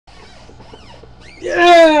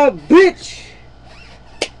Yeah, bitch!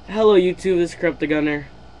 Hello YouTube, this is Corruptagunner.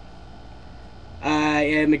 I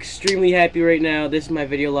am extremely happy right now. This is my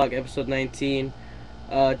video log, episode 19.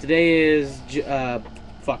 Today is, June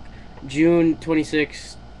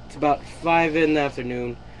 26th. It's about 5 in the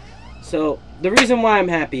afternoon. So, the reason why I'm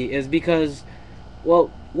happy is because,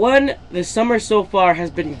 well, one, the summer so far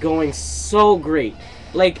has been going so great.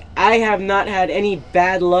 Like, I have not had any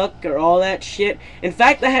bad luck or all that shit. In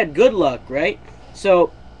fact, I had good luck, right?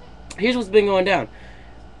 So, here's what's been going down.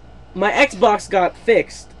 My Xbox got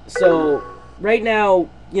fixed, so right now,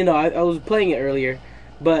 you know, I was playing it earlier,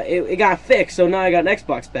 but it got fixed, so now I got an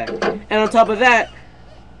Xbox back. And on top of that,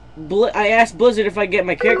 I asked Blizzard if I get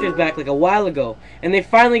my characters back like a while ago, and they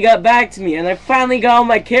finally got back to me, and I finally got all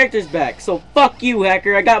my characters back. So fuck you,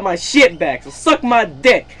 hacker, I got my shit back, so suck my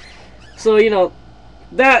dick. So, you know,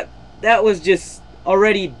 that was just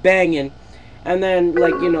already banging. And then,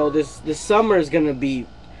 like, you know, this summer is gonna be,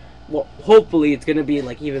 well, hopefully it's gonna be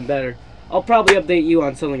like even better. I'll probably update you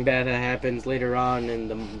on something bad that happens later on in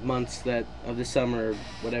the months of the summer or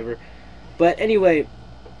whatever. But anyway,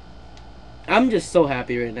 I'm just so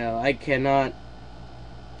happy right now. I cannot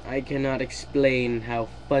explain how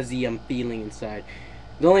fuzzy I'm feeling inside.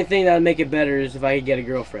 The only thing that would make it better is if I could get a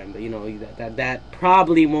girlfriend, but you know that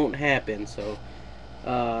probably won't happen. So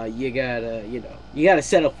you gotta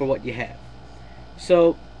settle for what you have.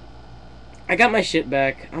 So I got my shit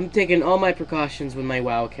back. I'm taking all my precautions with my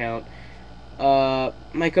WoW account.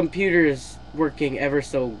 My computer is working ever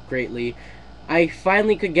so greatly. I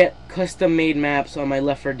finally could get custom-made maps on my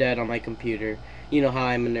Left 4 Dead on my computer. You know how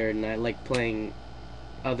I'm a nerd and I like playing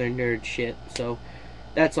other nerd shit, so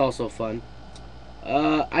that's also fun.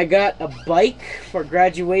 I got a bike for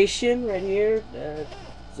graduation right here.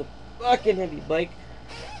 It's a fucking heavy bike,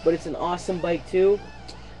 but it's an awesome bike too.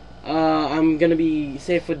 I'm gonna be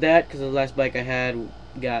safe with that because the last bike I had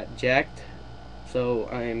got jacked, so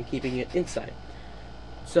I'm keeping it inside.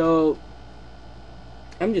 So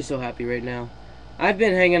I'm just so happy right now. I've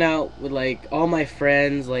been hanging out with like all my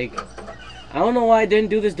friends. Like, I don't know why I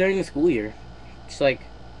didn't do this during the school year. It's like,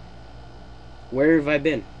 where have I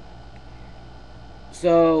been?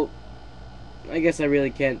 So I guess I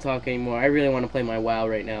really can't talk anymore. I really want to play my WoW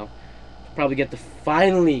right now. Probably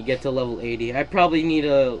finally get to level 80. I probably need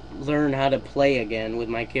to learn how to play again with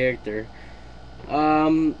my character.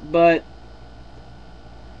 But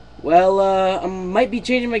well, I might be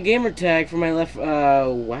changing my gamer tag for my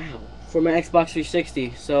for my Xbox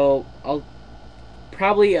 360. So I'll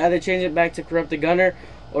probably either change it back to Corruptagunner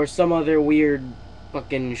or some other weird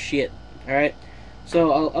fucking shit. All right.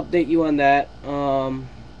 So I'll update you on that.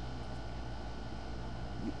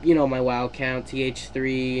 You know, my WoW account,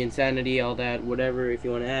 TH3, Insanity, all that, whatever. If you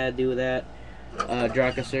want to add, do that.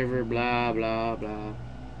 Draka server, blah, blah, blah.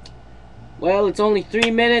 Well, it's only 3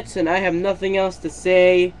 minutes, and I have nothing else to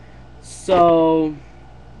say, so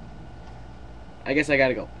I guess I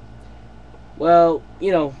gotta go. Well,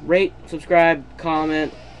 you know, rate, subscribe,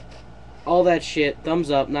 comment, all that shit. Thumbs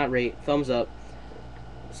up, not rate, thumbs up.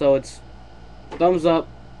 So it's thumbs up,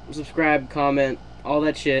 subscribe, comment, all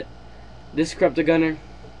that shit. This is Corruptagunner,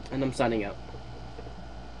 and I'm signing out.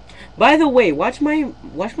 By the way, watch my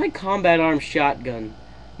combat arms shotgun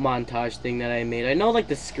montage thing that I made. I know like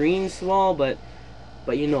the screen's small, but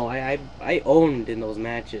you know, I owned in those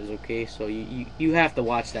matches, okay? So you have to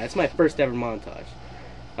watch that. It's my first ever montage.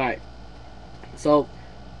 Alright. So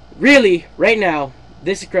really, right now,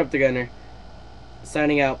 this is Corruptagunner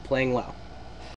signing out, playing WoW.